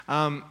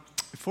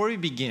Before we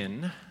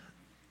begin,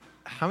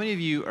 how many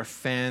of you are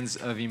fans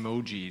of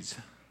emojis?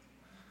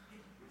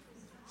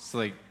 It's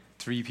like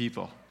 3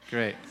 people.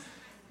 Great.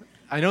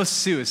 I know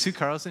Sue. Is Sue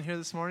Carlson here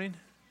this morning?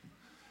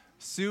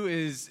 Sue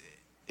is,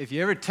 if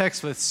you ever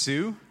text with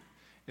Sue,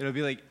 it'll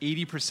be like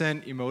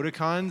 80%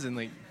 emoticons and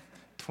like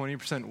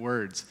 20%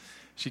 words.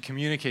 She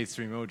communicates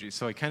through emojis.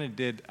 So I kind of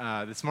did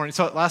this morning.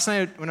 So last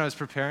night when I was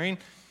preparing,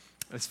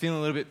 I was feeling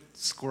a little bit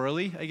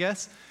squirrely, I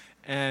guess,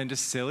 and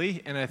just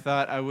silly. And I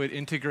thought I would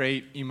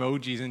integrate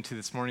emojis into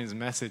this morning's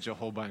message a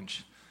whole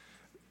bunch,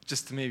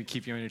 just to maybe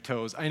keep you on your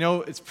toes. I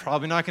know it's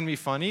probably not going to be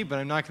funny, but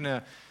I'm not going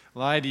to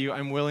lie to you.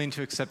 I'm willing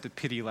to accept a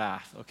pity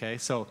laugh, okay?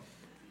 So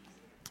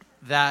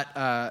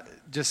that,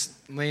 just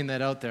laying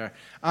that out there.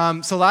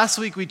 So last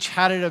week we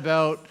chatted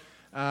about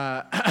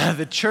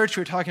the church.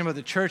 We were talking about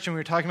the church, and we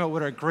were talking about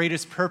what our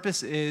greatest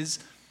purpose is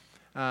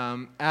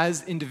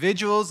as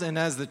individuals and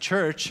as the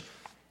church.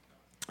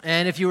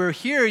 And if you were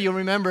here, you'll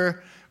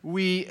remember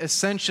we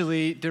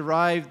essentially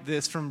derived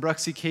this from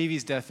Bruxy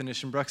Cavey's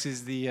definition.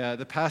 Bruxy's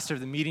the pastor of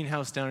the meeting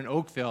house down in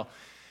Oakville.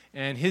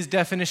 And his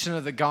definition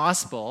of the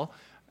gospel,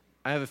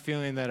 I have a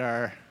feeling that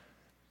our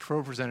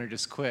pro presenter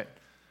just quit.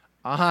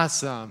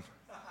 Awesome.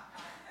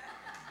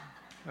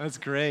 That's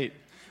great.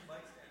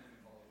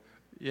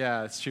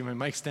 Yeah, it's true. My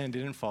mic stand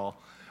didn't fall.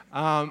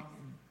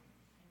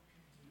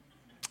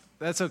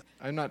 That's okay.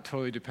 I'm not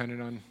totally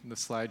dependent on the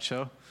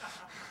slideshow.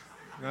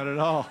 Not at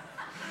all.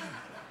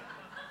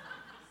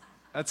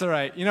 That's all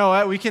right. You know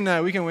what? We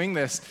can wing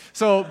this.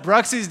 So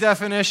Bruxy's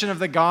definition of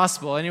the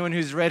gospel. Anyone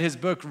who's read his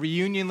book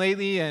Reunion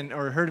lately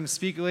or heard him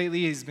speak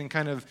lately, he's been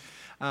kind of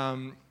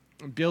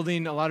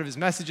building a lot of his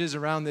messages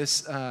around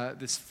this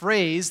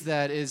phrase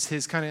that is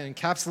his kind of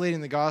encapsulating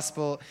the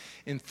gospel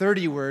in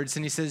 30 words.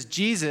 And he says,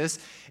 Jesus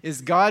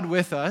is God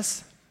with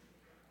us,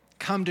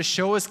 come to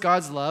show us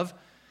God's love,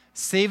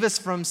 save us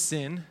from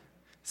sin,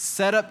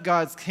 set up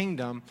God's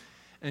kingdom,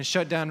 and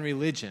shut down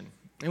religion.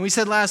 And we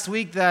said last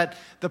week that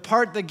the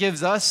part that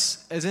gives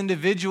us as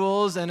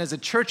individuals and as a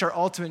church our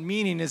ultimate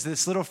meaning is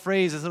this little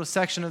phrase, this little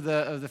section of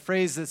the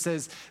phrase that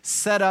says,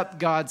 set up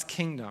God's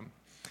kingdom.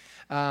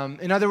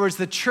 In other words,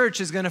 the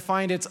church is going to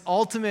find its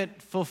ultimate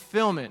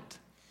fulfillment,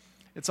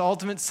 its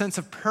ultimate sense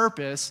of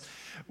purpose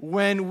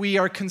when we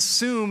are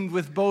consumed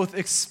with both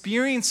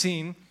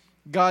experiencing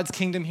God's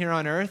kingdom here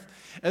on earth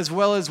as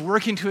well as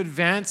working to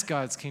advance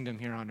God's kingdom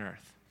here on earth.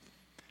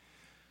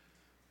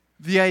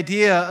 The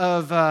idea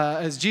of,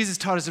 as Jesus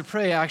taught us to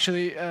pray,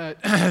 actually,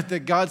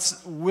 that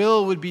God's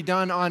will would be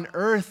done on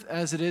earth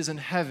as it is in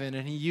heaven,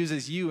 and he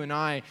uses you and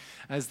I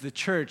as the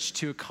church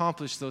to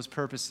accomplish those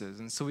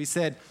purposes. And so we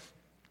said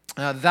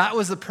that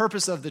was the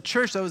purpose of the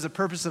church. That was the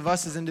purpose of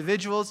us as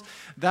individuals.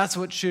 That's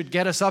what should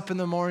get us up in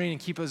the morning and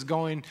keep us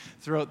going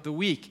throughout the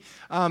week.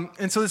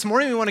 And so this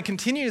morning we want to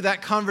continue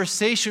that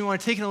conversation. We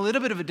want to take it in a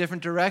little bit of a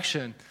different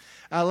direction.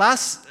 A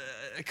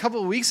couple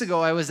of weeks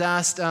ago, I was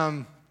asked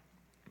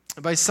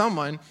by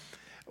someone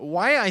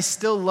why I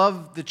still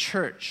love the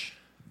church.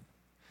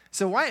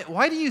 So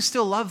why do you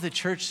still love the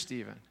church,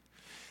 Stephen?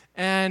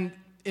 And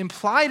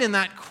implied in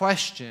that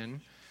question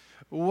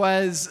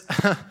was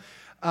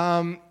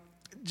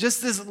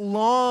just this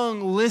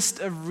long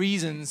list of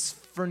reasons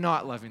for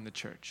not loving the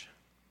church.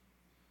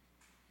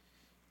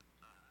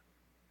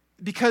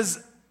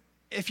 Because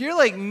if you're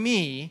like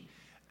me,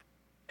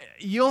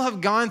 you'll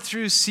have gone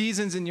through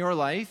seasons in your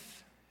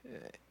life,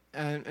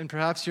 and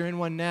perhaps you're in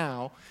one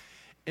now,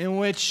 in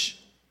which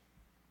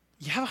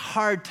you have a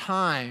hard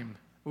time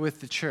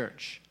with the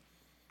church.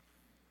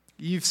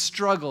 You've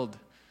struggled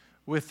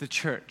with the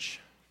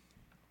church.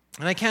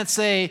 And I can't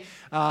say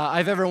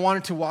I've ever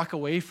wanted to walk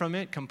away from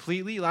it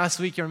completely. Last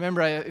week, you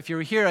remember, if you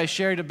were here, I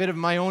shared a bit of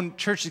my own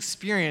church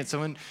experience. I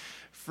went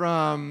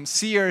from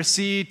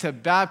CRC to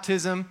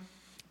baptism,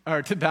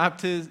 or to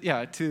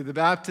the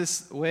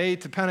Baptist way,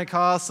 to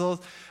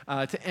Pentecostal,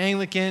 to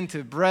Anglican,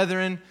 to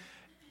Brethren,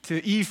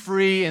 to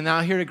E-Free, and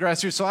now here to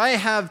Grassroots. So I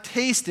have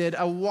tasted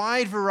a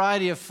wide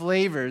variety of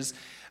flavors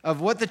of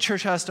what the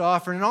church has to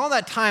offer. And in all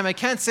that time, I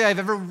can't say I've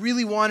ever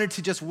really wanted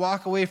to just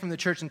walk away from the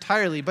church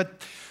entirely,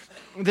 but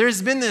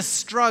there's been this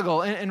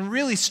struggle, and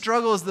really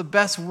struggle is the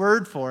best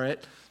word for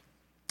it.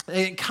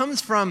 It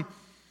comes from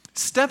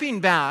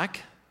stepping back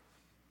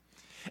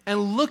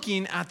and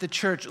looking at the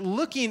church,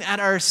 looking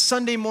at our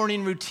Sunday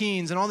morning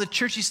routines and all the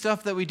churchy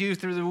stuff that we do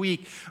through the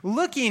week,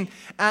 looking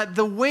at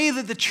the way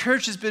that the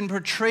church has been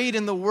portrayed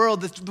in the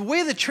world, the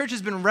way the church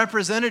has been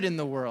represented in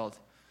the world.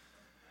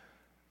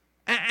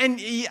 And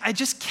I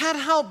just can't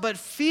help but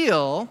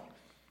feel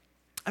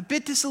a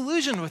bit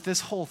disillusioned with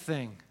this whole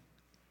thing.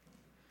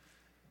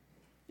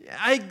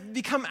 I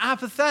become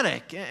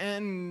apathetic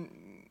and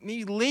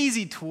maybe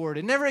lazy toward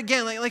it. Never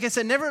again, like I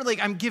said, never like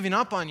I'm giving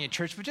up on you,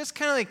 church, but just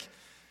kind of like,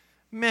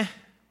 meh,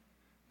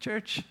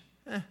 church,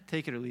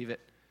 take it or leave it.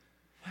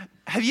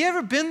 Have you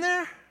ever been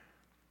there?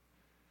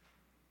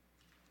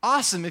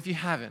 Awesome if you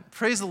haven't.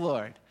 Praise the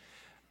Lord.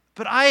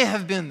 But I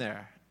have been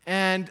there.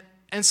 And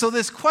so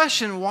this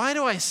question, why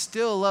do I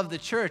still love the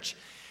church?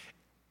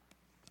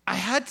 I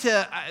had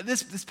to,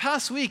 this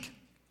past week,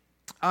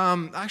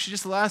 actually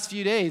just the last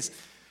few days,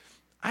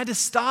 I had to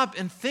stop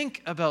and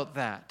think about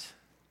that.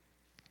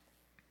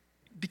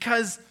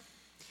 Because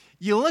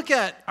you look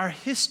at our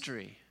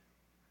history,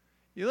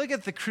 you look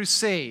at the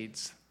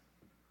Crusades,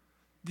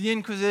 the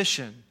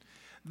Inquisition,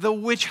 the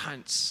witch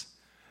hunts,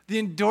 the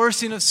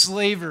endorsing of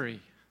slavery,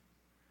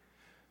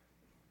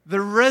 the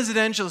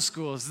residential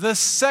schools, the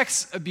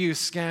sex abuse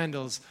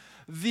scandals,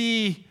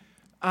 the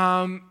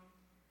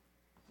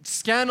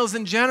scandals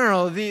in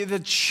general,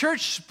 the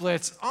church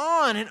splits,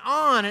 on and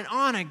on and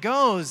on it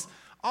goes,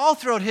 all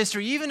throughout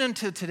history, even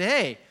into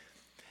today.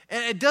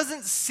 And it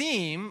doesn't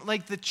seem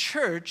like the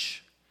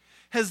church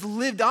has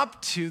lived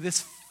up to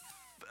this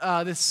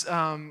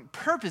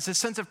purpose, this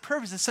sense of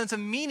purpose, this sense of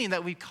meaning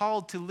that we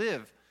called to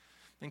live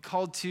and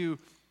called to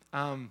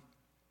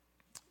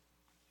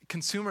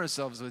consume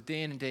ourselves with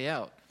day in and day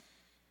out.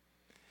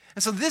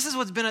 And so this is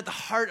what's been at the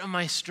heart of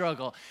my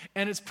struggle.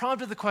 And it's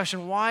prompted the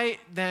question, why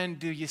then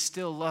do you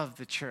still love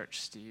the church,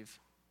 Steve?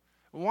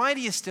 Why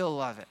do you still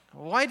love it?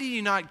 Why do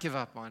you not give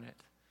up on it?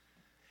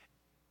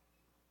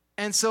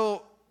 And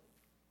so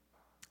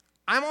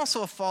I'm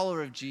also a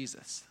follower of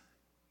Jesus.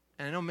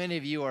 And I know many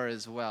of you are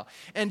as well.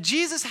 And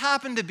Jesus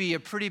happened to be a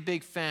pretty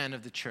big fan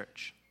of the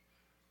church.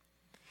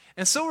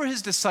 And so were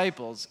his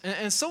disciples.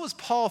 And so was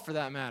Paul, for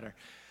that matter.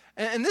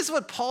 And this is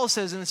what Paul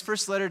says in his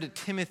first letter to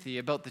Timothy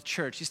about the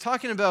church. He's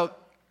talking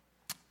about,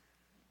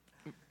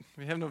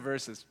 we have no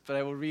verses, but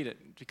I will read it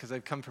because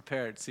I've come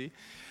prepared, see?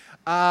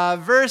 Oh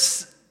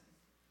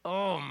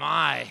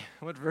my,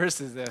 what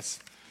verse is this?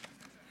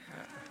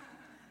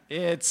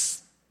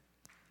 It's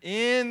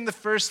in the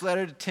first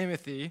letter to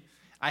Timothy.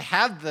 I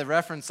have the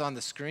reference on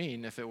the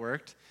screen if it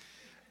worked.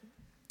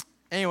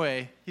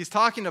 Anyway, he's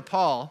talking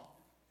to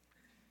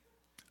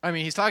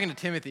he's talking to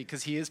Timothy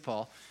because he is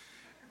Paul.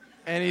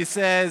 And he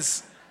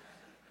says,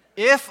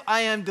 if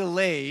I am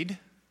delayed,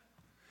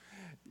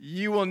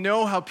 you will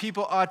know how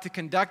people ought to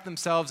conduct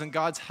themselves in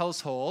God's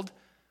household,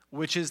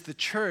 which is the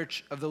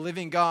church of the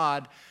living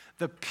God,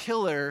 the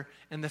pillar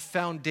and the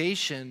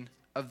foundation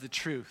of the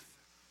truth.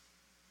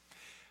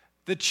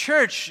 The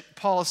church,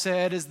 Paul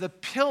said, is the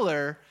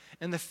pillar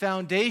and the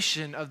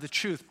foundation of the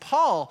truth.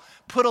 Paul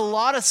put a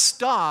lot of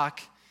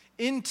stock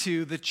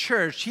into the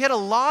church. He had a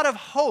lot of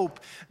hope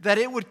that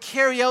it would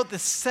carry out the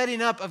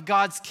setting up of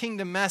God's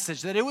kingdom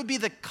message, that it would be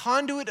the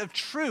conduit of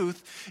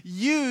truth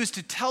used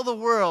to tell the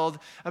world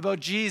about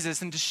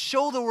Jesus and to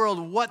show the world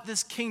what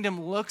this kingdom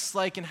looks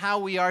like and how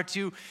we are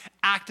to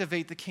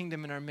activate the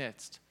kingdom in our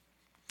midst.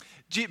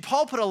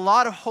 Paul put a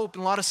lot of hope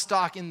and a lot of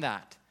stock in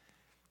that.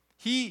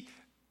 He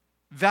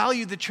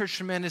valued the church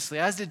tremendously,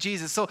 as did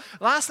Jesus. So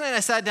last night I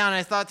sat down and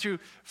I thought through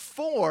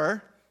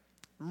 4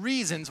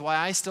 reasons why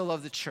I still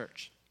love the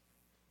church.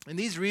 And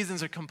these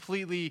reasons are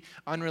completely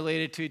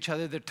unrelated to each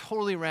other. They're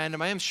totally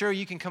random. I am sure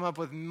you can come up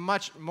with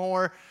much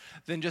more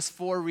than just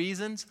 4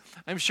 reasons.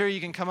 I'm sure you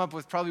can come up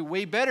with probably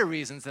way better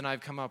reasons than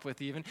I've come up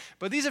with even.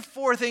 But these are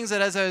 4 things that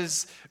as I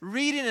was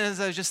reading and as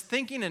I was just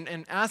thinking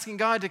and asking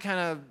God to kind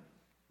of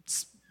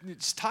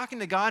just talking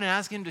to God and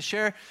asking him to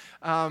share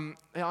on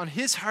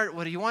his heart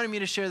what he wanted me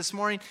to share this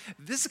morning,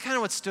 this is kind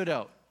of what stood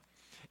out.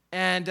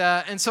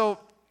 And so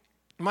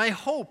my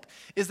hope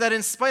is that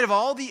in spite of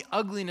all the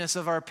ugliness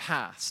of our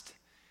past,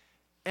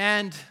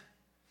 and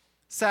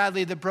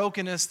sadly the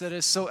brokenness that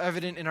is so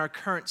evident in our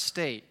current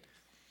state,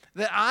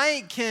 that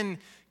I can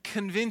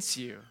convince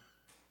you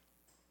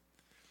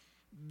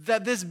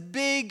that this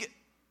big,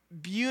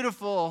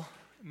 beautiful,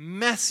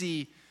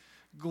 messy,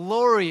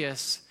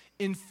 glorious,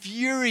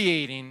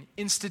 infuriating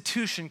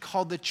institution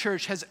called the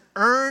church has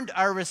earned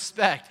our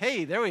respect.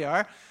 Hey, there we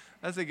are.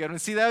 That's a good one.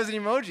 See, that was an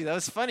emoji. That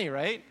was funny,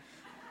 right?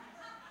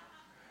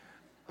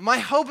 My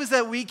hope is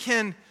that we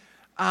can,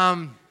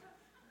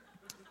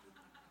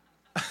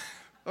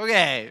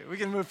 okay, we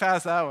can move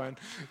past that one,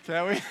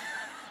 can't we?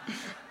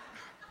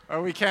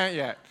 Or we can't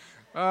yet.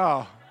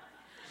 Oh,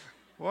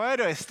 why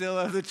do I still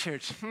love the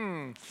church?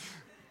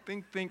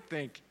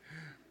 Think.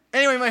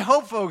 Anyway, my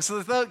hope, folks,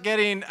 without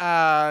getting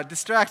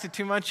distracted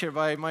too much here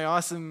by my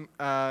awesome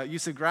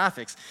use of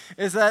graphics,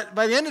 is that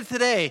by the end of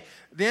today,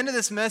 the end of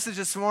this message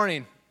this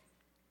morning,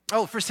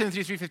 1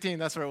 Timothy 3:15,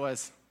 that's where it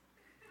was.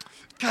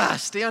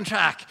 Gosh, stay on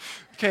track.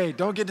 Okay,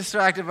 don't get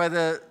distracted by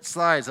the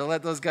slides. I'll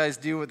let those guys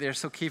do what they're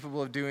so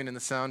capable of doing in the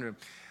sound room.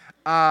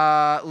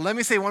 Let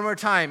me say one more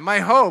time. My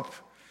hope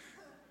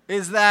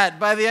is that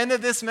by the end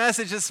of this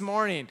message this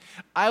morning,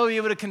 I will be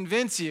able to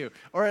convince you,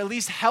 or at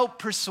least help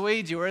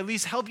persuade you, or at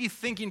least help you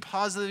thinking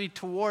positively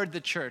toward the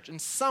church in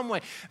some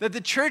way, that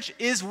the church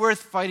is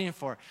worth fighting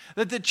for,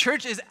 that the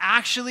church is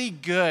actually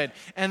good,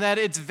 and that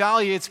its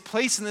value, its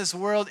place in this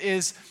world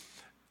is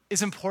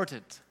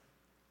important.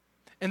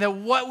 And that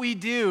what we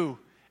do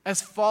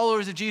as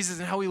followers of Jesus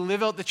and how we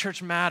live out the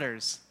church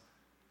matters.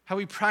 How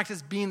we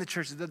practice being the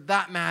church,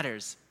 that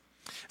matters.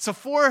 So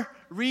 4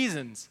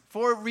 reasons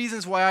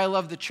why I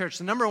love the church.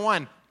 The number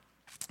 1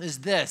 is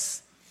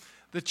this.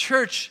 The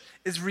church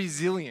is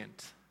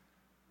resilient.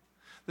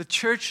 The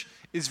church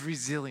is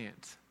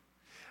resilient.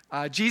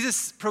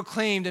 Jesus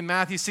proclaimed in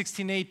Matthew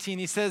 16:18,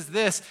 he says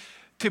this,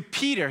 to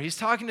Peter. He's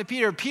talking to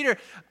Peter. Peter,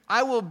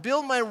 I will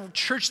build my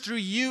church through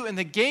you, and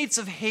the gates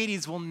of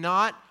Hades will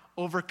not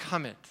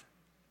overcome it.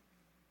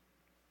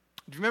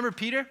 Do you remember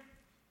Peter?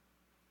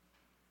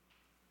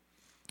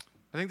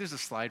 I think there's a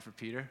slide for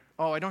Peter.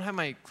 Oh, I don't have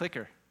my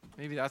clicker.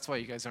 Maybe that's why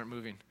you guys aren't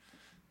moving.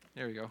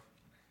 There we go.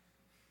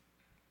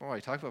 Oh, I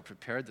talked about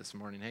prepared this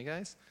morning. Hey,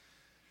 guys?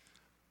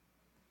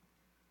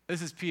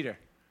 This is Peter.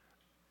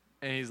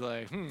 And he's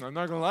like, I'm not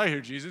going to lie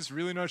here, Jesus.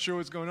 Really not sure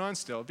what's going on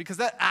still. Because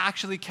that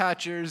actually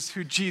captures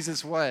who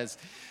Jesus was.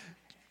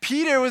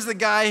 Peter was the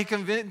guy who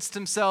convinced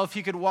himself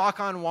he could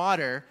walk on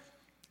water,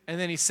 and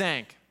then he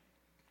sank.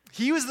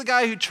 He was the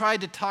guy who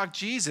tried to talk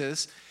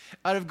Jesus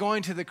out of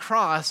going to the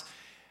cross,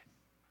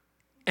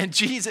 and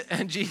he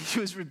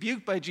was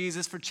rebuked by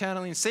Jesus for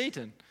channeling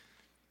Satan.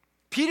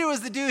 Peter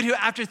was the dude who,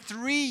 after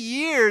 3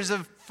 years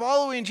of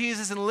following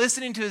Jesus and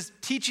listening to his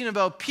teaching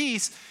about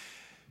peace,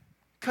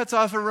 cuts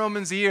off a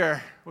Roman's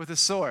ear with a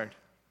sword.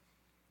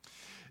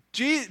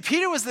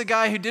 Peter was the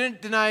guy who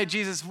didn't deny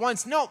Jesus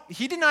once. No,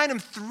 he denied him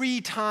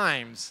 3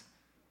 times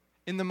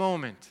in the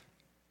moment.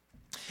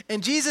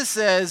 And Jesus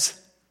says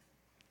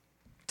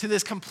to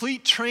this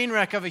complete train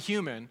wreck of a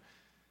human,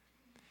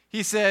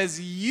 he says,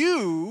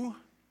 you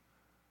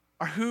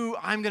are who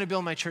I'm going to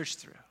build my church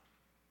through.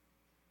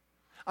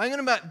 I'm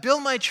going to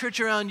build my church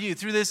around you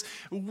through this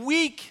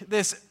weak,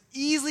 this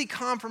easily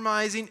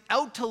compromising,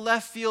 out to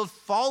left field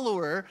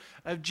follower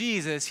of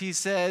Jesus. He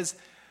says,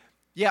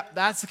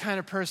 that's the kind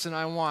of person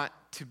I want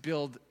to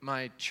build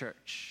my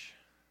church.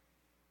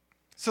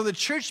 So the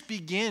church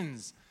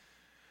begins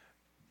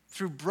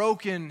through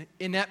broken,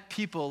 inept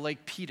people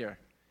like Peter.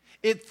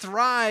 It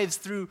thrives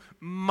through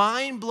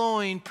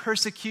mind-blowing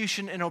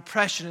persecution and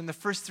oppression in the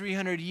first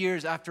 300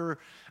 years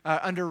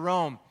under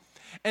Rome.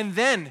 And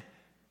then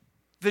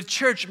the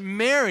church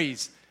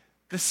marries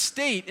the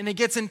state, and it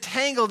gets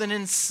entangled and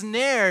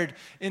ensnared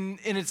in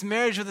its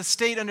marriage with the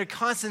state under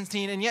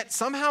Constantine, and yet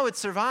somehow it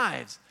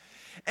survives.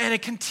 And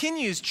it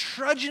continues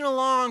trudging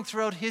along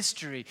throughout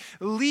history,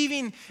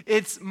 leaving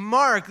its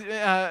mark,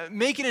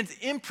 making its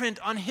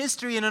imprint on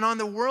history and on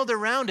the world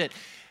around it.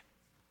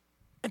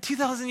 And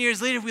 2,000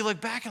 years later, we look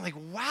back and like,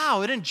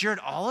 wow, it endured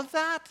all of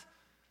that?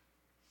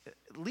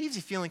 It leaves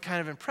you feeling kind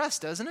of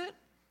impressed, doesn't it?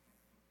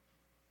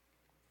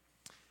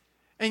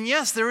 And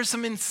yes, there were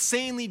some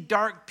insanely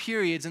dark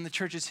periods in the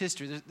church's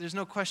history. There's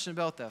no question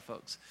about that,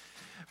 folks.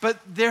 But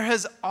there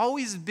has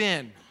always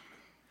been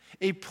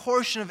a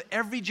portion of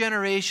every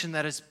generation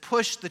that has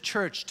pushed the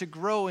church to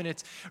grow in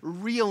its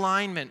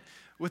realignment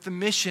with the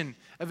mission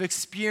of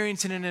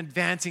experiencing and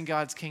advancing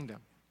God's kingdom.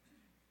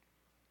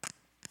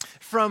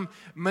 From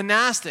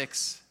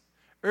monastics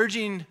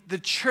urging the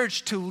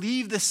church to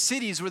leave the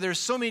cities where there's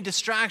so many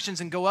distractions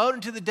and go out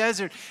into the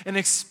desert and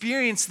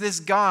experience this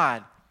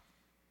God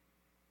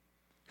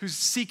who's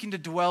seeking to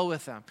dwell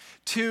with them,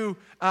 to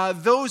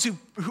those who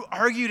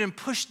argued and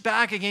pushed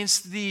back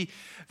against the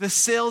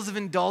sales of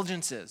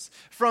indulgences,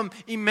 from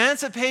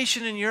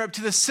emancipation in Europe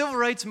to the civil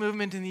rights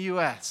movement in the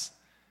U.S.,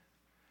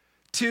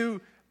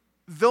 to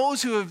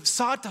those who have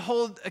sought to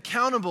hold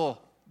accountable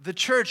the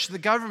church, the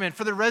government,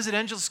 for the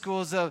residential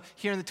schools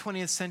here in the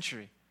 20th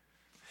century.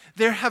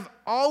 There have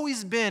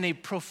always been a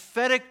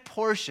prophetic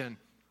portion.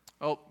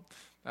 Oh,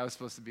 that was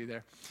supposed to be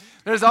there.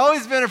 There's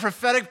always been a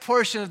prophetic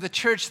portion of the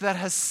church that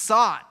has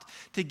sought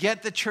to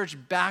get the church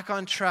back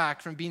on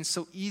track from being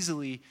so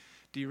easily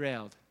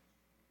derailed.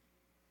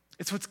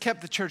 It's what's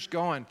kept the church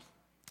going.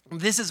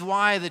 This is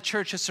why the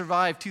church has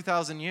survived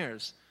 2,000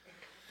 years.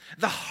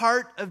 The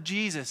heart of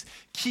Jesus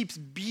keeps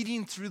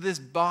beating through this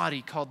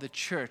body called the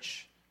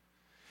church,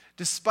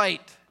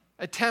 despite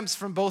attempts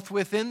from both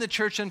within the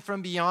church and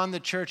from beyond the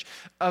church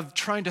of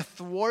trying to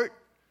thwart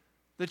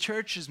the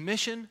church's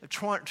mission, of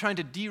trying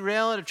to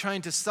derail it, of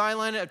trying to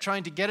sideline it, of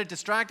trying to get it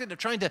distracted, of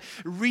trying to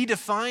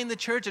redefine the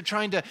church, of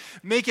trying to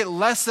make it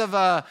less of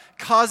a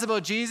cause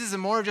about Jesus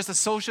and more of just a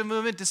social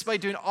movement. Despite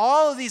doing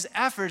all of these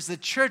efforts, the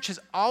church has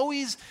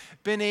always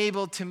been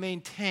able to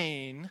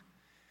maintain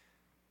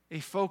a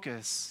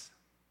focus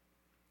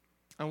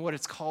on what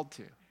it's called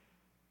to.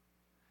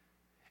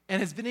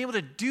 And has been able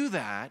to do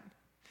that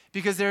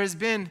because there has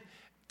been,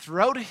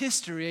 throughout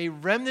history, a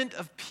remnant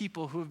of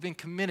people who have been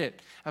committed,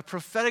 a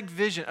prophetic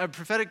vision, a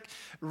prophetic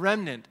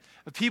remnant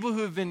of people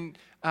who have been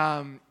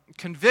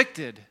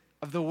convicted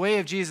of the way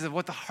of Jesus, of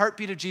what the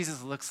heartbeat of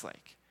Jesus looks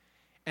like,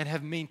 and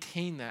have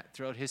maintained that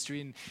throughout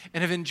history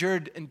and have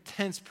endured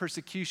intense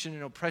persecution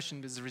and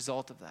oppression as a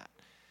result of that.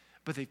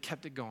 But they've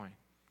kept it going.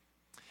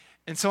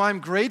 And so I'm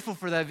grateful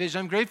for that vision.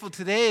 I'm grateful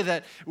today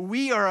that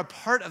we are a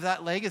part of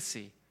that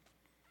legacy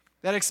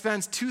that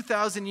expands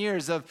 2,000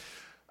 years of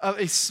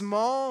a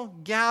small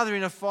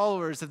gathering of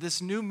followers of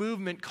this new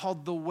movement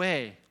called The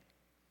Way,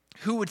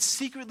 who would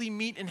secretly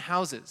meet in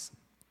houses.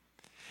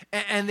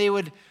 And they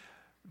would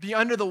be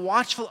under the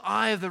watchful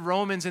eye of the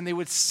Romans, and they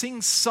would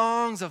sing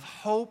songs of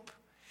hope,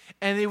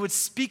 and they would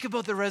speak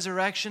about the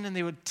resurrection, and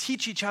they would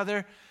teach each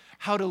other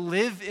how to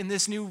live in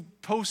this new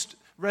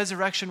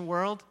post-resurrection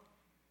world.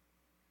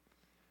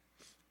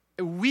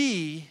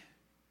 We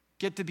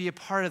get to be a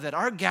part of that.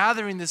 Our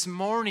gathering this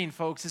morning,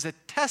 folks, is a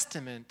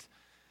testament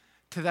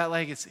to that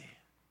legacy.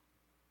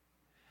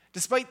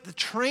 Despite the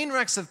train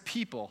wrecks of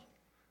people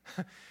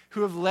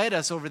who have led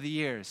us over the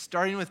years,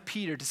 starting with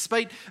Peter,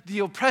 despite the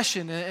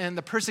oppression and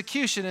the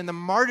persecution and the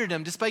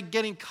martyrdom, despite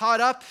getting caught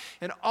up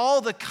in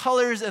all the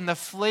colors and the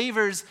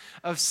flavors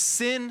of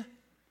sin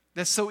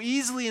that so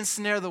easily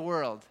ensnare the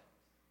world,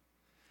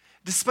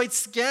 despite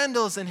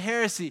scandals and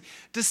heresy,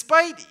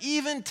 despite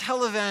even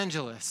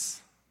televangelists,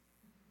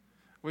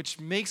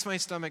 which makes my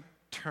stomach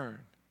turn,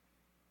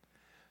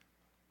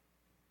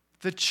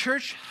 the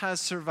church has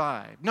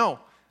survived. No,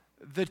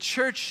 the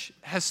church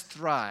has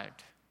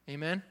thrived.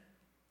 Amen?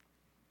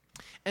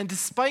 And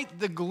despite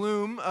the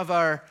gloom of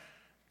our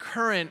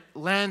current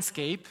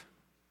landscape,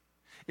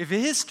 if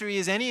history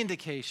is any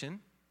indication,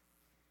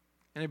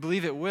 and I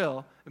believe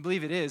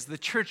it is, the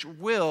church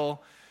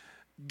will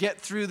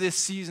get through this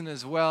season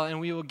as well, and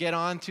we will get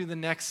on to the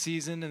next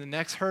season and the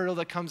next hurdle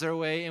that comes our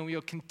way, and we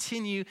will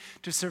continue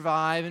to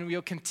survive, and we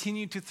will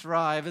continue to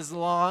thrive as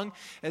long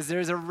as there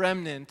is a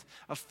remnant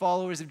of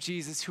followers of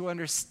Jesus who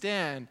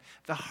understand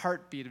the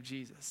heartbeat of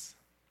Jesus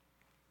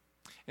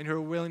and who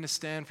are willing to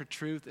stand for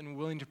truth and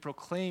willing to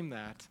proclaim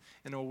that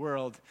in a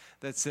world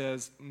that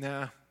says,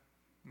 nah,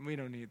 we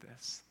don't need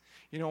this.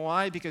 You know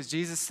why? Because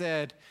Jesus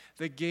said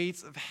the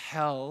gates of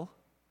hell,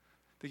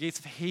 the gates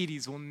of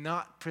Hades will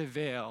not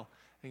prevail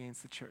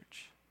against the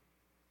church.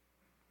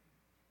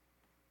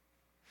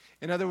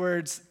 In other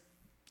words,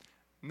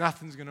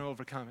 nothing's going to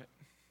overcome it.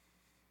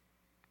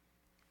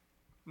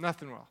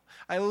 Nothing will.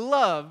 I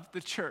love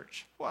the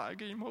church. Wow, I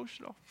get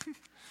emotional.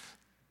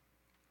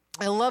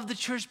 I love the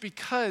church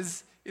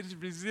because it is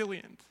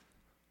resilient.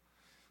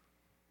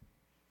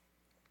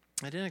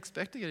 I didn't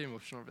expect to get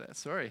emotional over that.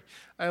 Sorry.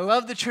 I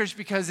love the church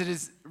because it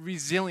is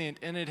resilient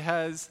and it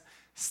has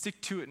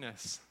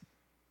stick-to-itness.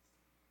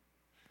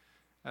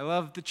 I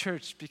love the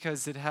church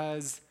because it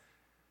has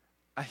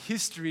a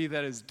history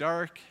that is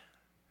dark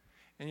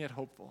and yet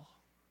hopeful.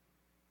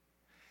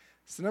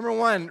 So number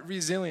one,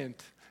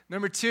 resilient.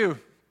 Number two,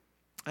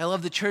 I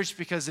love the church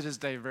because it is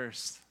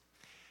diverse.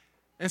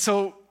 And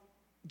so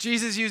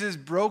Jesus uses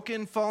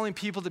broken, fallen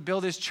people to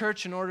build his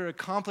church in order to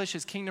accomplish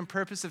his kingdom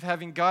purpose of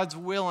having God's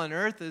will on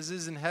earth as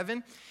is in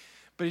heaven.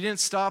 But he didn't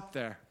stop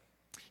there.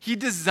 He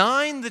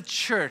designed the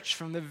church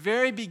from the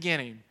very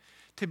beginning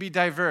to be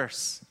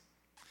diverse.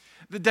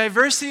 The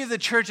diversity of the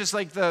church is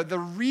like the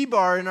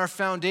rebar in our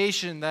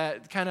foundation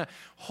that kind of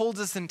holds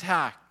us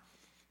intact,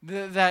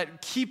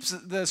 that keeps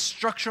the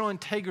structural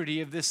integrity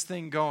of this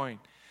thing going.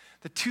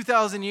 The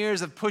 2,000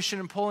 years of pushing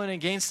and pulling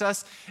against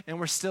us, and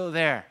we're still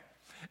there.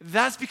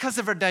 That's because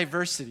of our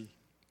diversity.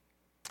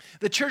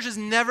 The church is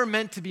never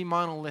meant to be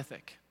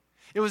monolithic.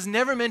 It was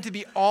never meant to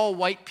be all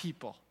white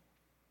people,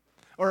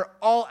 or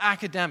all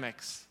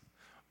academics,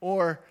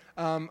 or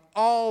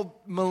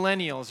all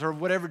millennials, or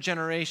whatever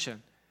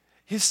generation.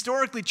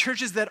 Historically,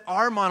 churches that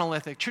are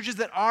monolithic, churches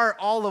that are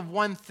all of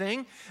one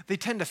thing, they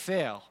tend to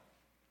fail.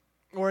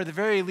 Or at the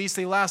very least,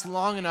 they last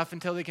long enough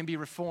until they can be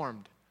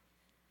reformed.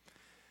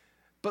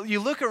 But you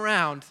look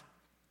around,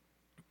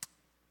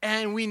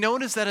 and we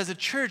notice that as a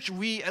church,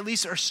 we at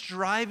least are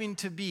striving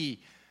to be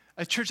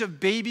a church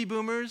of baby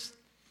boomers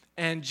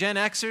and Gen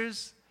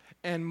Xers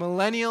and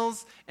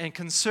millennials and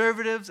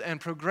conservatives and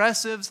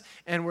progressives,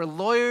 and we're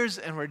lawyers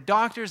and we're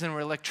doctors and we're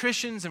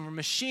electricians and we're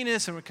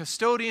machinists and we're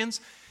custodians.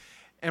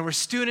 And we're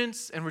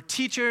students, and we're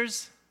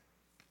teachers.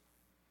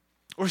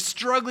 We're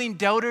struggling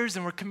doubters,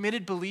 and we're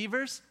committed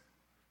believers.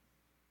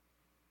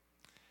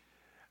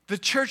 The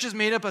church is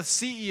made up of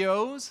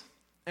CEOs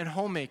and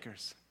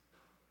homemakers.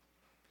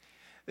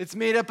 It's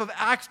made up of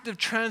active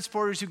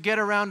transporters who get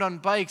around on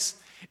bikes,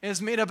 and it's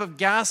made up of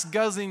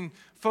gas-guzzling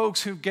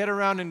folks who get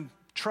around in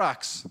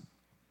trucks.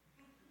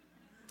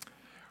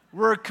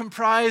 We're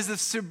comprised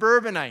of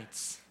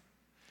suburbanites,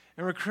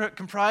 and we're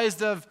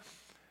comprised of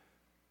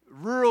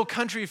rural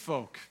country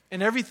folk,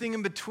 and everything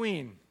in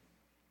between.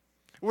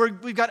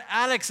 We've got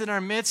addicts in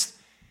our midst,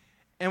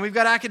 and we've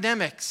got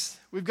academics.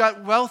 We've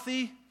got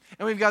wealthy,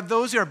 and we've got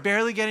those who are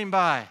barely getting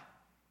by.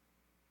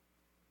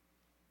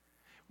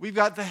 We've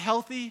got the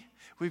healthy,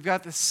 we've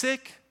got the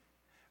sick,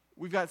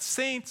 we've got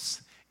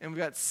saints, and we've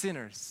got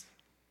sinners.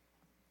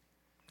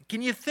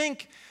 Can you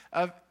think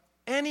of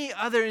any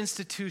other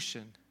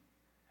institution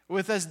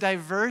with as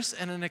diverse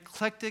and an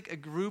eclectic a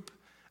group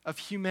of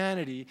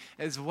humanity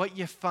as what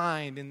you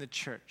find in the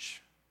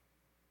church?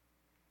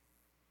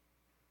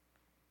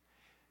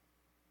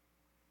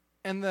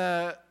 And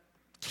the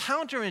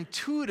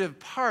counterintuitive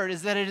part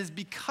is that it is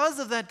because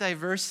of that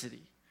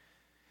diversity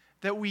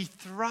that we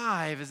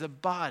thrive as a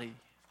body.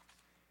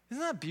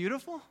 Isn't that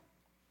beautiful?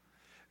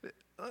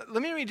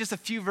 Let me read just a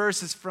few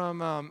verses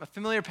from a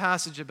familiar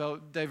passage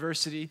about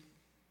diversity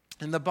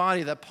in the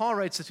body that Paul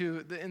writes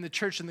to in the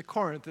church in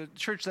Corinth, the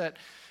church that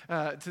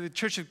to the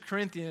church of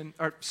Corinthian,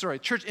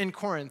 church in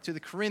Corinth, to the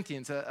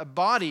Corinthians, a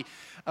body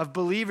of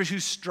believers who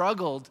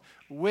struggled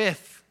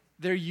with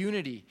their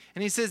unity.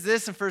 And he says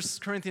this in 1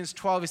 Corinthians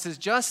 12. He says,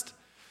 just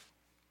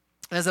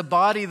as a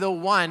body, though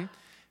one,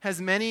 has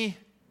many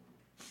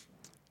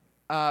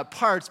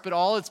parts, but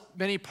all its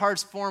many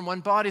parts form one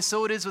body,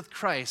 so it is with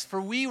Christ.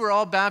 For we were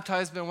all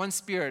baptized by one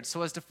Spirit,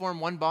 so as to form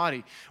one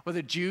body,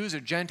 whether Jews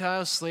or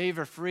Gentiles, slave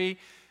or free,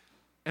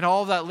 and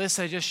all of that list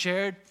I just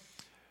shared.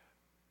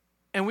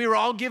 And we were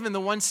all given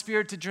the one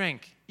Spirit to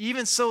drink.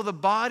 Even so, the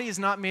body is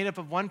not made up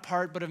of one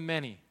part, but of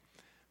many.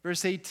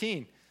 Verse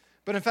 18.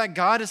 But in fact,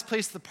 God has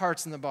placed the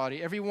parts in the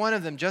body, every one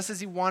of them, just as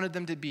he wanted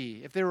them to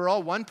be. If they were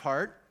all one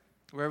part,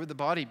 where would the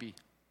body be?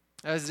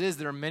 As it is,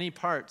 there are many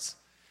parts,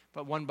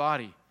 but one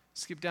body.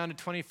 Skip down to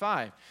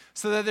 25.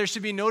 So that there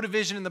should be no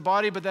division in the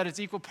body, but that its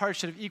equal parts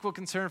should have equal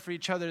concern for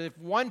each other. If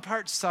one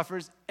part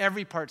suffers,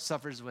 every part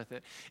suffers with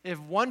it. If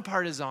one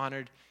part is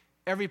honored,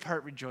 every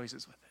part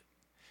rejoices with it.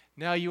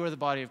 Now you are the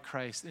body of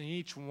Christ, and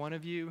each one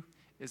of you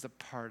is a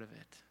part of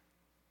it.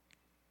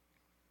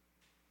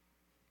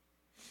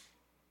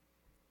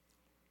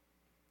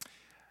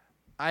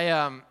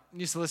 I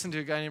used to listen to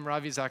a guy named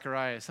Ravi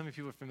Zacharias. Some of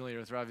you are familiar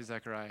with Ravi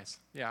Zacharias.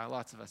 Yeah,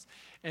 lots of us.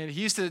 And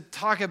he used to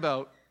talk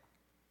about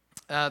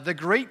the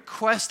great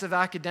quest of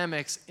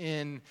academics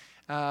in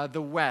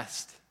the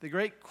West, the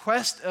great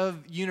quest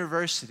of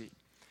university,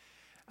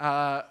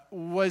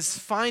 was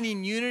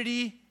finding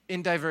unity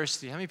in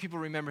diversity. How many people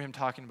remember him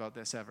talking about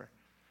this ever?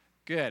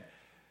 Good.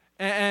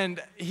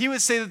 And he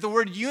would say that the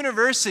word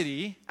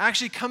university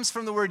actually comes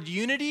from the word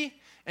unity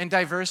and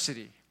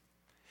diversity.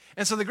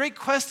 And so the great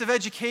quest of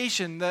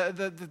education,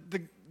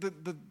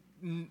 the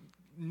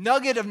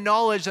nugget of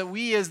knowledge that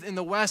we as in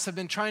the West have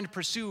been trying to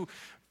pursue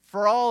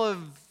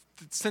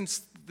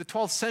since the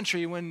 12th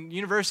century when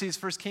universities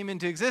first came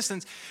into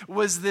existence,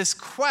 was this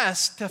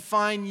quest to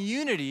find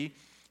unity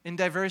in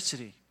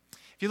diversity.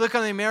 If you look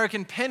on the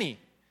American penny,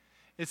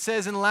 it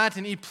says in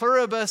Latin, e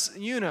pluribus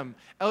unum,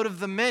 out of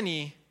the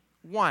many,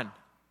 one.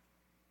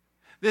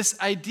 This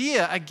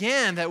idea,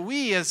 again, that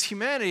we as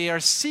humanity are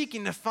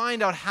seeking to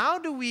find out how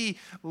do we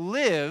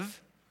live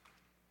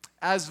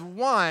as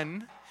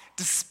one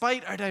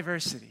despite our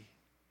diversity.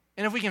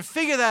 And if we can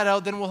figure that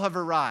out, then we'll have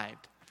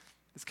arrived.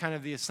 It's kind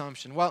of the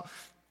assumption. Well,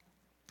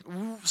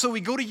 so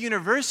we go to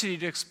university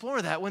to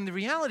explore that, when the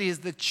reality is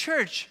the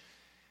church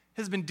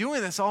has been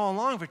doing this all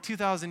along for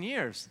 2,000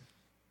 years.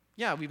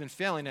 Yeah, we've been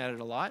failing at it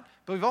a lot,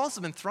 but we've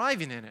also been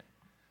thriving in it.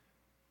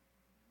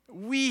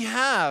 We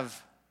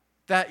have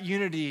that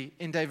unity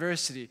in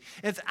diversity.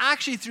 It's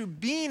actually through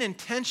being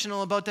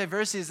intentional about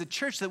diversity as a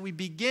church that we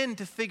begin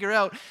to figure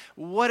out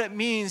what it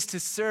means to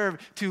serve,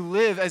 to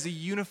live as a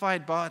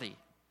unified body,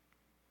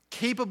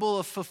 capable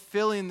of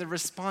fulfilling the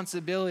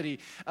responsibility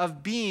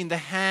of being the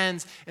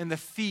hands and the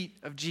feet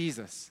of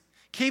Jesus,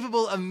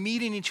 capable of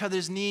meeting each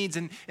other's needs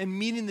and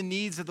meeting the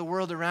needs of the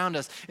world around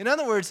us. In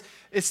other words,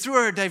 it's through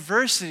our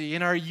diversity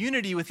and our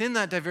unity within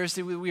that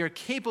diversity we are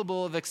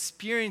capable of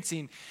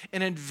experiencing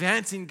and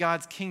advancing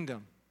God's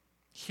kingdom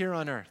here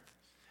on earth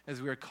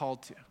as we are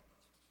called to.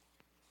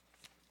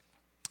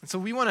 And so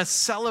we want to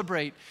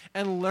celebrate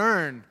and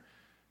learn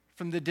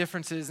from the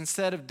differences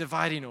instead of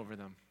dividing over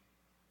them.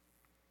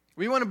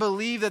 We want to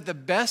believe that the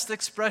best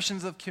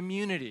expressions of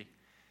community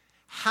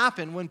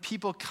happen when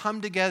people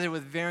come together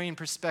with varying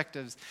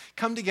perspectives,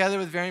 come together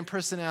with varying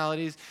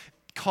personalities,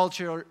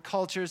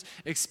 cultures,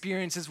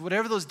 experiences,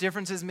 whatever those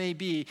differences may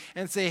be,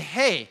 and say,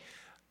 hey,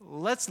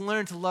 let's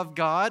learn to love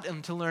God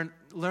and to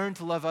learn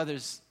to love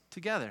others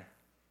together.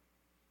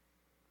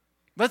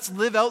 Let's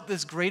live out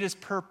this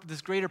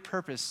greater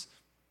purpose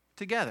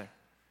together.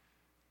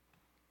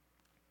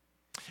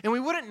 And we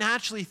wouldn't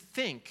naturally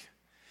think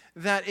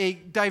that a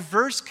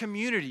diverse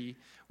community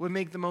would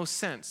make the most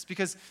sense,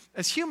 because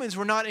as humans,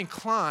 we're not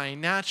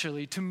inclined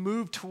naturally to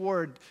move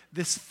toward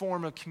this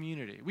form of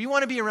community. We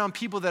want to be around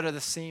people that are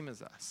the same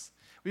as us.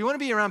 We want to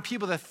be around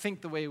people that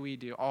think the way we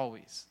do,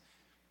 always.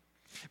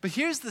 But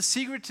here's the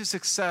secret to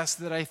success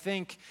that I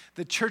think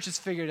the church has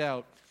figured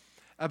out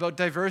about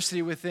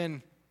diversity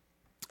within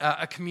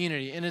a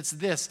community, and it's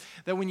this,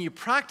 that when you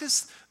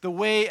practice the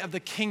way of the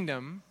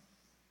kingdom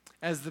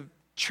as the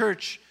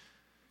church,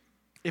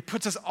 it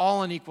puts us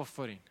all on equal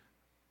footing.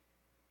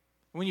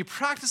 When you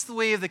practice the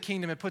way of the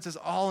kingdom, it puts us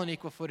all on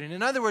equal footing.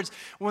 In other words,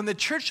 when the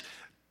church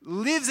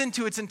lives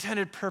into its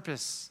intended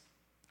purpose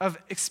of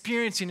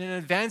experiencing and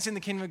advancing the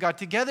kingdom of God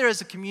together as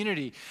a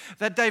community,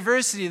 that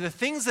diversity, the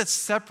things that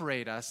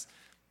separate us,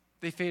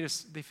 they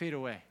fade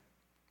away.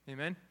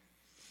 Amen?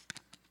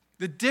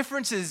 The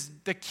differences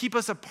that keep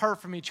us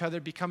apart from each other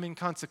become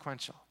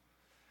inconsequential.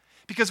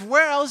 Because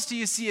where else do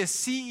you see a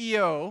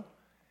CEO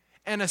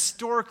and a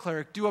store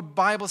clerk do a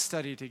Bible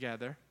study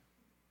together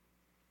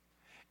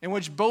in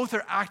which both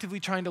are actively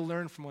trying to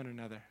learn from one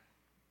another,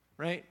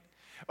 right?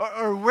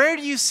 Or where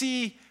do you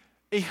see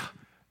a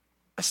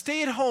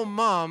stay-at-home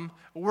mom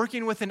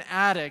working with an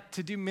addict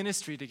to do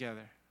ministry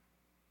together?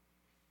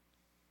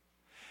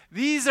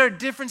 These are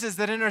differences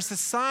that in our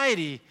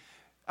society,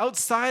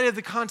 outside of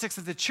the context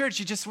of the church,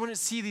 you just wouldn't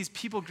see these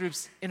people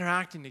groups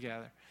interacting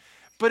together.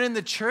 But in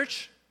the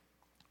church,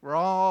 we're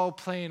all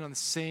playing on the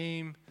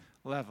same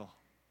level.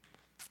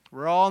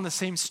 We're all in the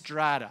same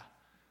strata,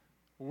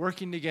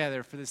 working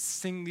together for this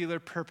singular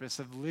purpose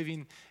of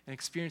living and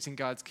experiencing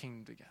God's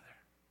kingdom together.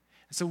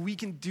 And so we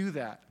can do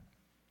that.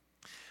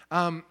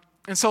 And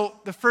so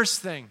the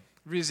first thing,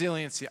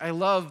 resiliency. I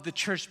love the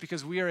church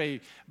because we are a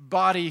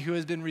body who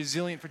has been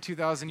resilient for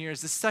 2,000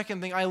 years. The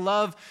second thing, I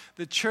love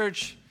the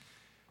church.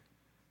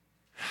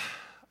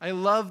 I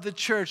love the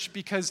church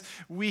because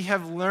we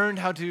have learned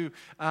how to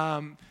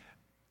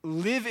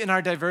live in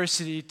our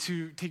diversity,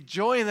 to take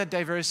joy in that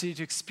diversity,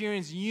 to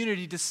experience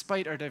unity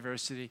despite our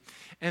diversity.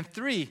 And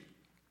three,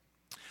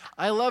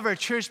 I love our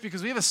church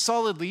because we have a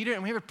solid leader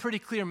and we have a pretty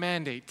clear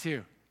mandate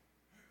too.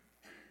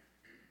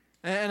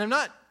 And I'm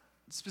not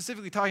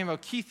specifically talking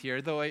about Keith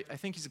here, though I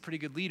think he's a pretty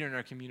good leader in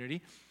our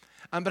community.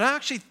 But I'm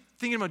actually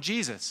thinking about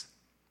Jesus.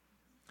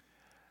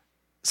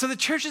 So the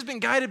church has been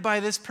guided by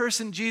this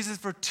person, Jesus,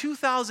 for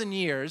 2,000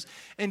 years,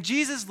 and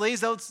Jesus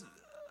lays out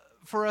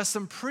for us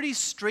some pretty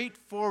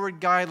straightforward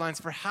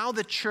guidelines for how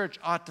the church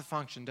ought to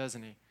function,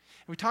 doesn't he?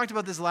 And we talked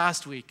about this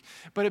last week,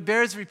 but it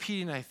bears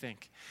repeating, I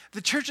think.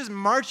 The church's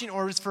marching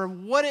orders for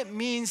what it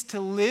means to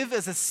live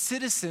as a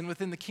citizen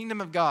within the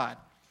kingdom of God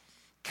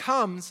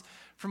comes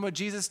from what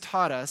Jesus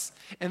taught us,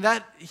 and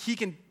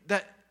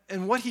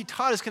what he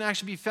taught us can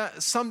actually be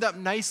summed up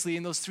nicely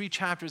in those 3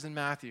 chapters in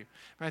Matthew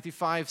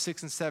 5,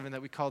 6, and 7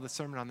 that we call the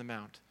Sermon on the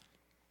Mount.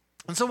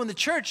 And so when the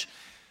church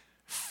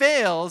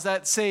fails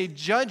at, say,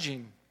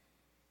 judging,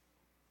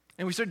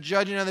 and we start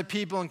judging other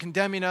people and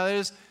condemning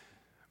others,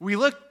 we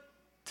look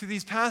to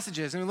these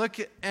passages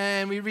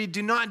and we read,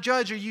 "Do not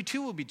judge, or you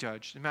too will be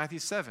judged," in Matthew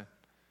 7.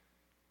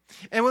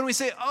 And when we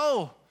say,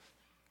 "Oh,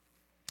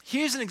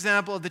 here's an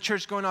example of the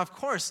church going off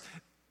course,"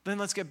 then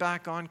let's get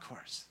back on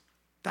course.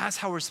 That's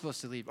how we're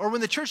supposed to lead. Or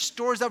when the church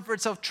stores up for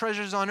itself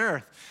treasures on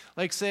earth,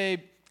 like,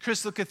 say,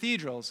 crystal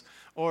cathedrals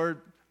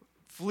or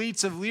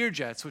fleets of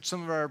Learjets, which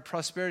some of our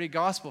prosperity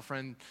gospel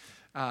friend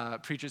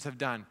preachers have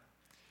done.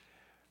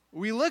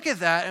 We look at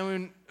that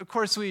and, of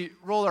course, we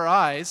roll our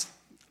eyes.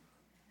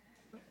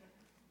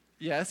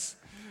 Yes.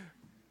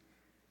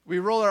 We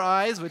roll our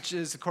eyes, which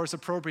is, of course,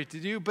 appropriate to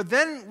do. But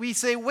then we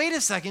say, wait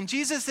a second,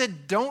 Jesus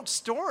said, don't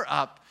store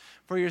up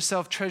for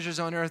yourself treasures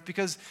on earth,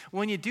 because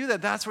when you do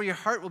that, that's where your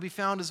heart will be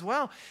found as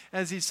well,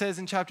 as he says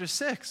in chapter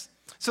 6.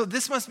 So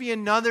this must be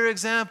another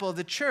example of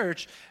the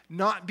church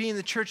not being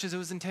the church as it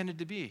was intended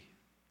to be.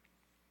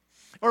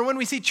 Or when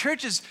we see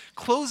churches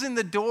closing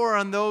the door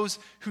on those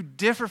who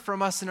differ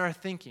from us in our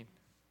thinking,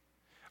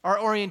 our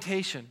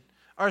orientation,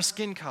 our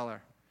skin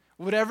color,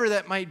 whatever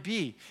that might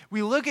be.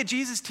 We look at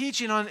Jesus'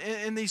 teaching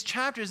in these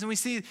chapters and we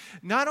see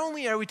not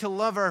only are we to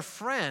love our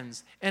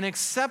friends and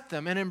accept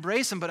them and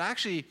embrace them, but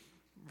actually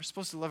we're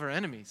supposed to love our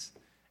enemies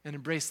and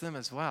embrace them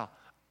as well.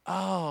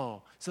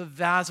 Oh, so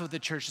that's what the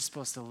church is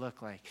supposed to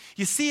look like.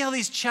 You see how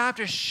these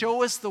chapters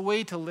show us the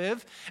way to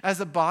live as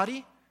a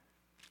body?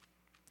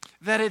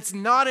 That it's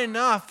not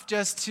enough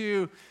just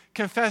to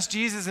confess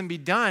Jesus and be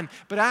done,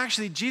 but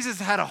actually Jesus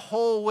had a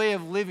whole way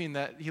of living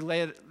that he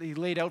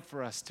laid out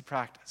for us to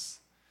practice.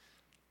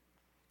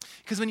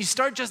 Because when you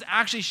start just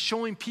actually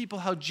showing people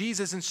how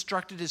Jesus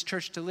instructed his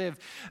church to live,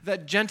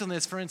 that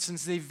gentleness, for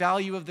instance, is a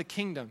value of the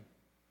kingdom.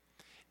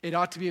 It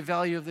ought to be a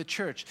value of the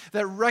church.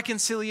 That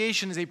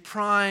reconciliation is a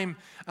prime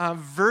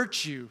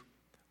virtue,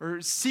 or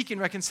seeking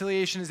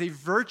reconciliation is a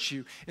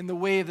virtue in the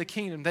way of the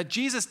kingdom. That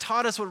Jesus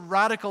taught us what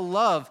radical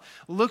love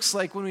looks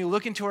like when we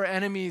look into our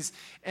enemies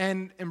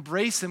and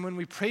embrace them, when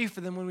we pray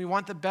for them, when we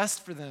want the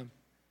best for them.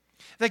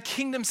 That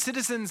kingdom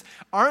citizens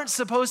aren't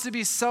supposed to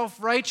be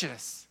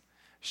self-righteous,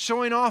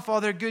 showing off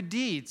all their good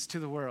deeds to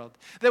the world.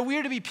 That we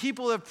are to be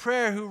people of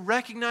prayer who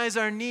recognize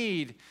our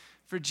need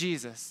for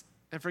Jesus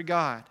and for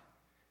God.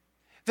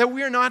 That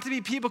we are not to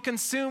be people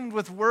consumed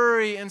with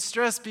worry and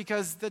stress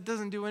because that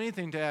doesn't do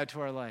anything to add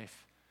to our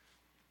life.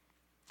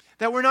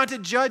 That we're not to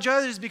judge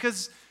others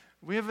because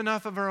we have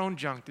enough of our own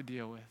junk to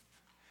deal with.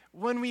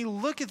 When we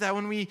look at that,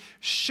 when we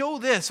show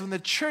this, when the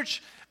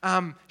church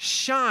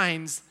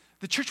shines,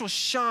 the church will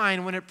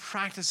shine when it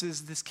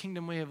practices this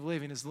kingdom way of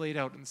living as laid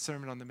out in the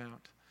Sermon on the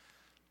Mount.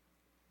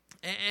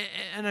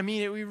 And I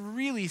mean, we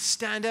really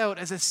stand out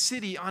as a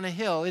city on a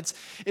hill.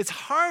 It's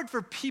hard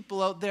for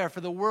people out there,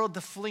 for the world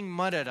to fling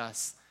mud at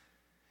us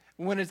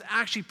when it's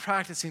actually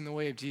practicing the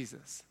way of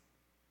Jesus.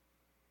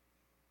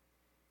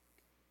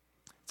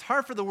 It's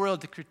hard for the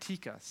world to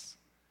critique us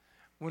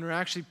when we're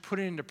actually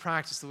putting into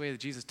practice the way that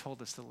Jesus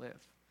told us to live.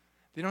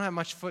 They don't have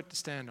much foot to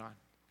stand on.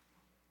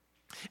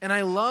 And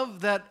I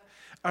love that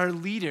our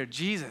leader,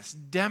 Jesus,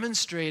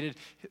 demonstrated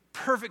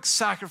perfect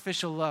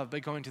sacrificial love by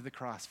going to the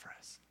cross for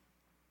us.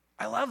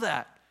 I love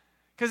that.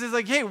 Because it's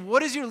like, hey,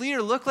 what does your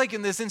leader look like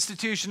in this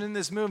institution, in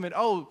this movement?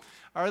 Oh,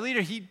 our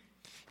leader, he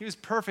was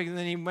perfect, and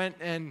then he went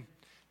and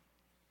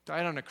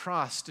died on a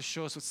cross to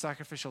show us what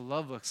sacrificial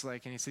love looks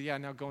like. And he said, yeah,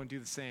 now go and do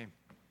the same.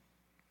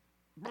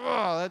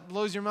 Oh, that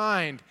blows your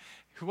mind.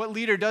 What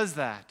leader does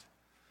that?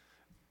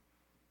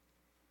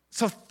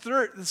 So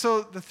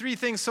the 3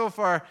 things so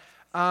far,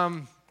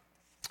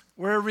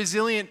 we're a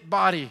resilient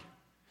body.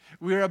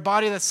 We're a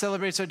body that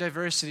celebrates our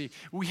diversity.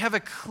 We have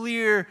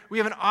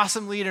an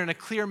awesome leader and a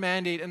clear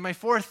mandate. And my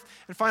 4th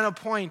and final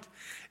point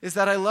is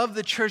that I love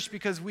the church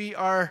because we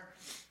are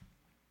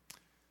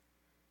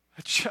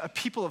a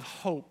people of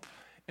hope,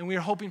 and we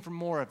are hoping for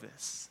more of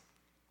this.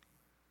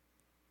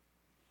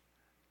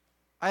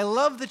 I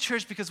love the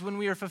church because when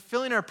we are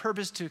fulfilling our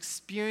purpose to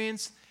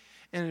experience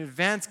and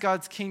advance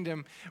God's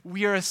kingdom,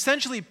 we are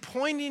essentially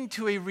pointing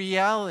to a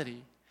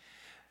reality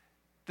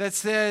that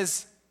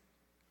says,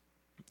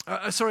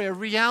 a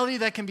reality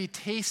that can be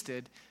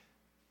tasted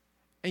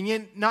and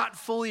yet not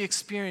fully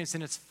experienced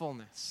in its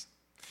fullness.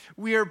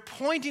 We are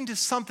pointing to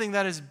something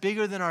that is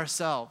bigger than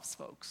ourselves,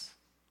 folks.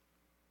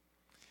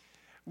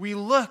 We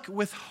look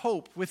with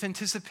hope, with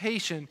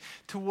anticipation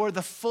toward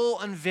the full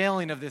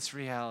unveiling of this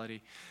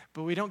reality,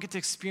 but we don't get to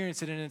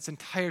experience it in its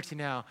entirety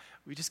now.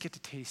 We just get to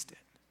taste it.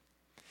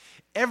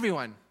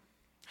 Everyone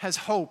has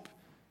hope,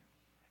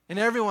 and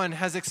everyone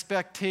has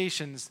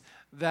expectations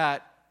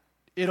that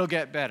it'll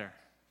get better,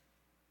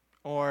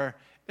 or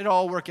it'll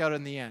all work out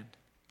in the end.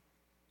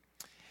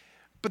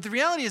 But the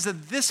reality is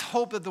that this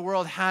hope that the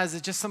world has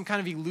is just some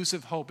kind of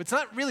elusive hope. It's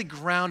not really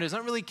grounded, it's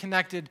not really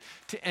connected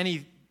to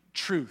any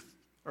truth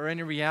or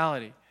any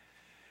reality.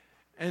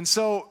 And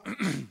so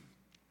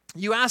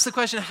you ask the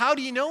question, how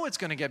do you know it's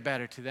going to get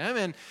better to them?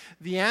 And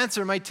the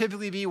answer might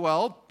typically be,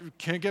 well, it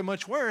can't get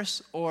much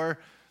worse, or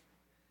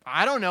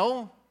I don't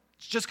know,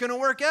 it's just going to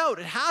work out.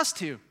 It has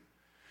to.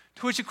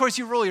 To which, of course,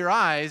 you roll your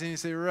eyes and you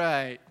say,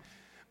 right.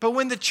 But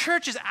when the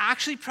church is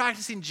actually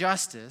practicing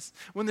justice,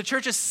 when the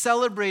church is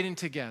celebrating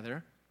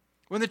together,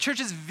 when the church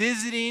is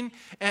visiting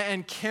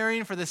and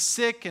caring for the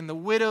sick and the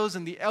widows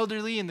and the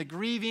elderly and the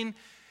grieving,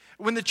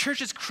 when the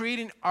church is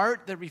creating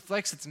art that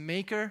reflects its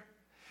maker,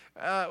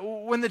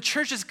 when the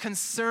church is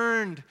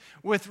concerned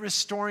with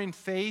restoring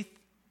faith,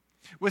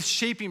 with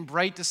shaping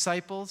bright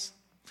disciples,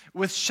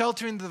 with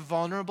sheltering the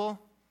vulnerable.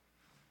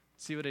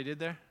 See what I did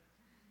there?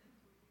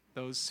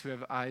 Those who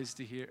have eyes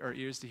to hear or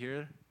ears to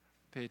hear,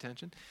 pay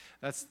attention.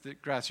 That's the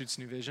Grassroots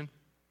New Vision.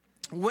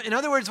 In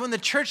other words, when the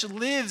church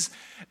lives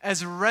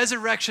as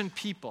resurrection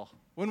people,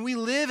 when we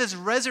live as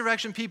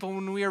resurrection people,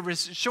 when we are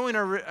showing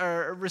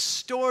our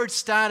restored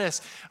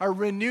status, our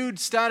renewed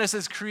status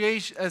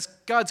as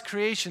God's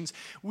creations,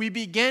 we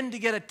begin to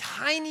get a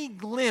tiny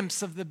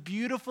glimpse of the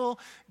beautiful,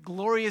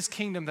 glorious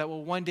kingdom that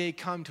will one day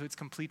come to its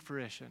complete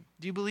fruition.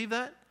 Do you believe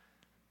that?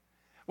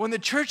 When the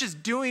church is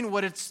doing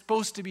what it's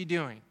supposed to be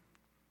doing,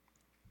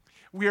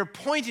 we are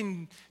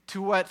pointing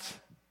to what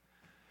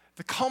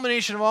the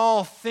culmination of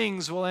all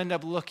things will end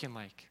up looking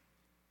like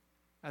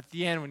at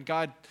the end when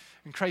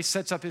Christ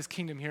sets up his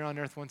kingdom here on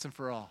earth once and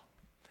for all.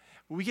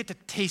 We get to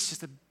taste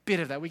just a bit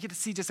of that. We get to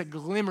see just a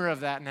glimmer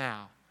of that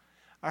now.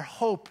 Our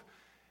hope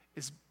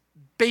is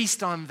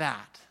based on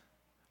that.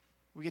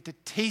 We get to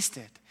taste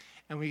it,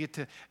 and we get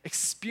to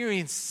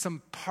experience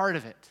some part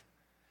of it.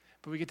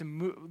 But we get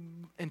to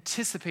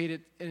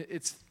anticipate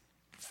its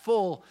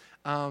full,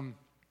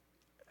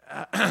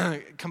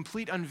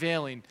 complete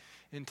unveiling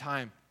in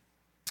time.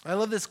 I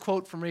love this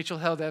quote from Rachel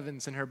Held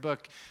Evans in her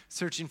book,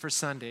 Searching for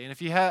Sunday. And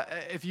if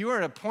you are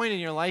at a point in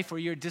your life where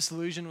you're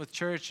disillusioned with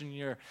church and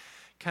you're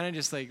kind of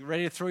just like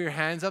ready to throw your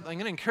hands up, I'm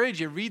going to encourage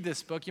you to read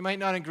this book. You might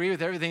not agree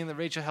with everything that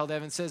Rachel Held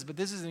Evans says, but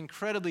this is an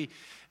incredibly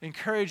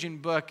encouraging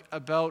book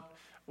about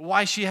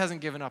why she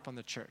hasn't given up on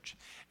the church.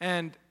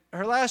 And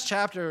her last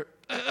chapter,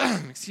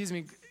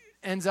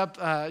 ends up,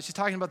 she's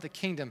talking about the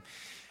kingdom.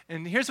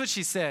 And here's what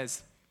she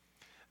says.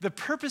 The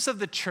purpose of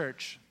the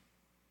church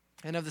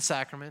and of the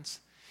sacraments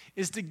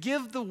is to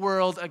give the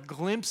world a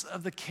glimpse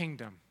of the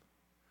kingdom,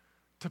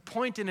 to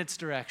point in its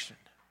direction.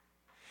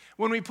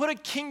 When we put a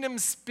kingdom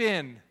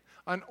spin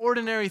on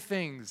ordinary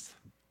things,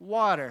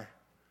 water,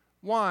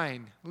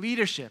 wine,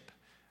 leadership,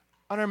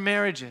 on our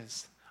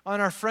marriages, on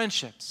our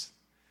friendships,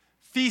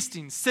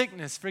 feasting,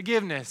 sickness,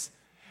 forgiveness,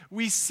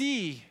 we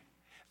see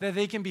that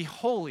they can be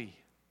holy.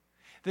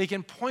 They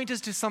can point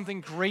us to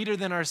something greater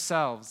than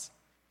ourselves,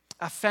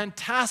 a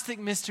fantastic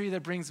mystery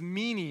that brings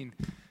meaning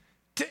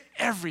to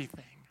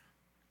everything.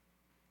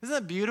 Isn't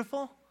that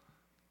beautiful?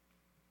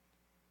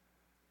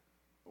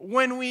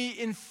 When we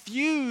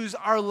infuse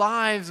our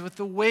lives with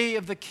the way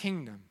of the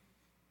kingdom,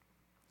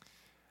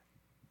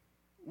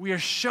 we are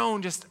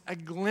shown just a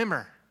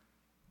glimmer,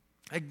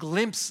 a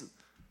glimpse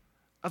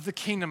of the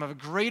kingdom, of a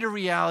greater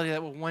reality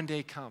that will one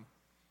day come.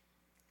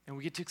 And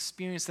we get to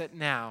experience that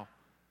now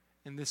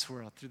in this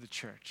world through the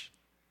church.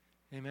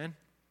 Amen?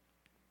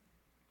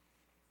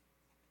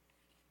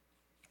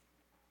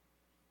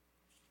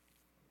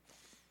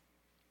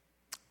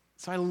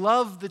 So I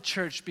love the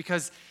church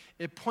because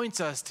it points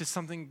us to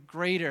something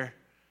greater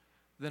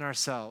than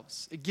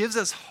ourselves. It gives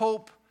us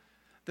hope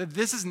that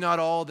this is not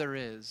all there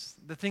is,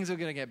 that things are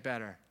going to get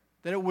better,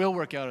 that it will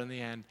work out in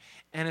the end.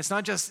 And it's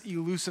not just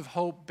elusive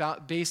hope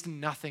based in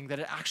nothing, that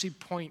it actually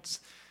points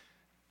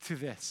to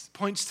this,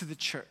 points to the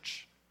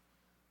church,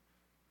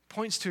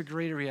 points to a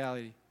greater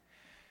reality.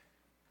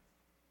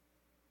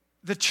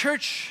 The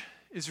church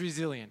is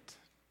resilient.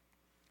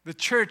 The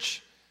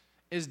church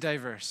is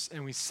diverse,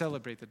 and we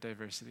celebrate the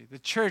diversity. The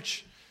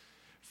church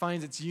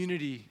finds its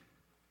unity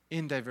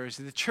in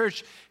diversity. The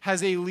church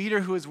has a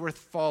leader who is worth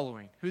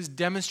following, who has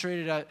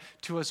demonstrated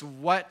to us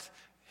what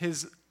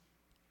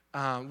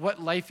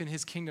life in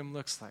his kingdom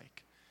looks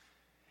like.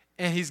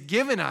 And he's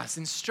given us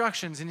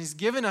instructions, and he's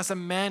given us a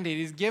mandate.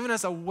 He's given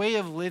us a way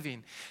of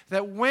living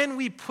that when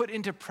we put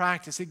into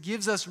practice, it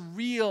gives us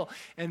real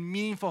and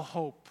meaningful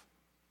hope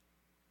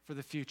for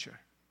the future.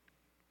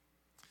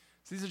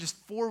 So these are just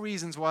 4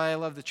 reasons why I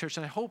love the church,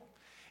 and I hope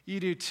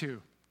you do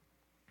too.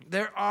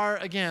 There are,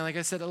 again, like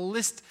I said, a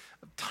list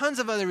of tons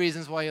of other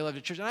reasons why you love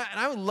the church. And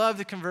I would love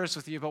to converse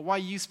with you about why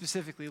you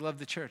specifically love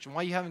the church and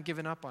why you haven't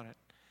given up on it.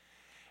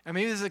 And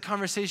maybe this is a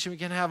conversation we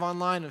can have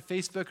online on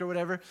Facebook or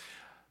whatever.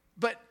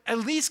 But at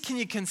least can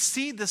you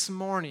concede this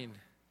morning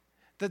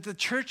that the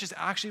church is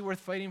actually worth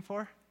fighting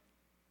for?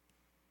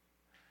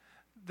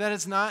 That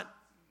it's not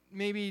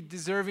maybe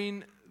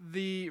deserving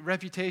the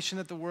reputation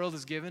that the world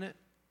has given it?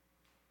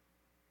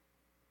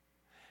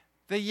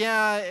 That,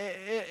 yeah,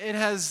 it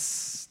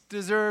has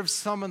deserved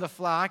some of the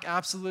flack,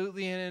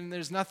 absolutely, and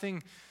there's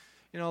nothing,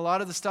 a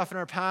lot of the stuff in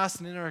our past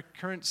and in our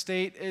current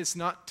state is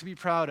not to be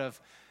proud of.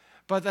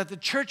 But that the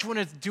church, when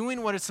it's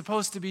doing what it's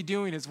supposed to be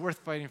doing, is worth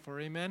fighting for.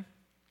 Amen?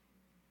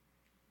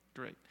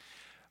 Great.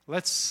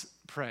 Let's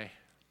pray.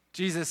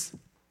 Jesus,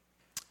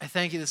 I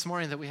thank you this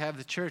morning that we have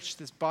the church,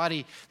 this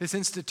body, this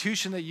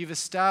institution that you've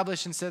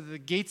established and said that the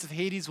gates of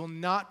Hades will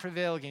not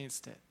prevail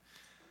against it.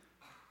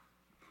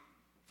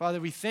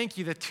 Father, we thank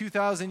you that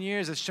 2,000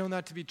 years has shown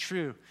that to be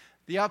true.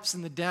 The ups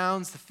and the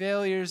downs, the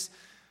failures,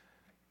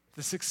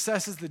 the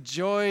successes, the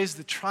joys,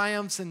 the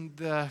triumphs, and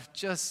the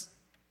just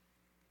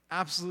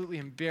absolutely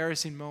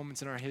embarrassing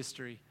moments in our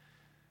history.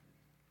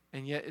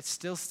 And yet it's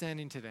still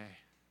standing today.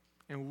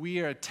 And we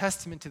are a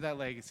testament to that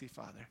legacy,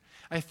 Father.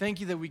 I thank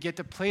you that we get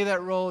to play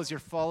that role as your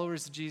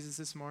followers of Jesus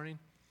this morning.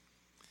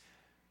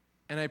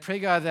 And I pray,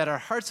 God, that our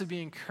hearts would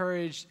be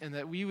encouraged and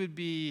that we would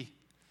be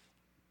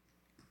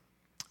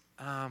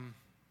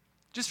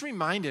just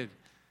reminded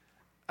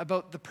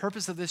about the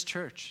purpose of this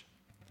church.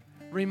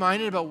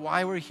 Reminded about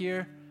why we're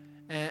here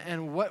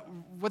and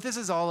what this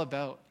is all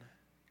about.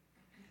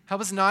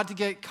 Help us not to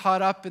get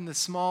caught up in the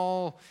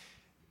small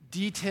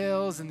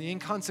details and the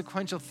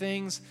inconsequential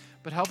things,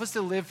 but help us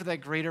to live for that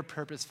greater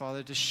purpose,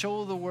 Father, to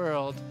show the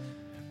world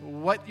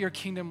what your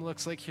kingdom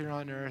looks like here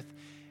on earth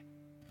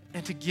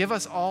and to give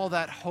us all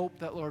that hope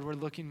that, Lord,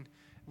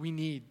 we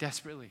need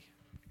desperately.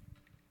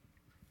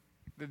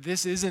 That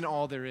this isn't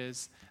all there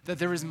is, that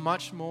there is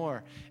much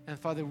more. And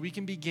Father, we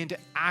can begin to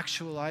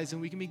actualize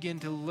and we can begin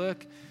to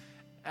look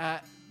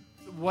at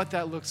what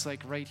that looks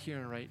like right here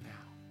and right now.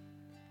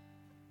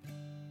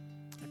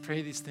 I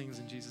pray these things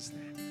in Jesus'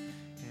 name.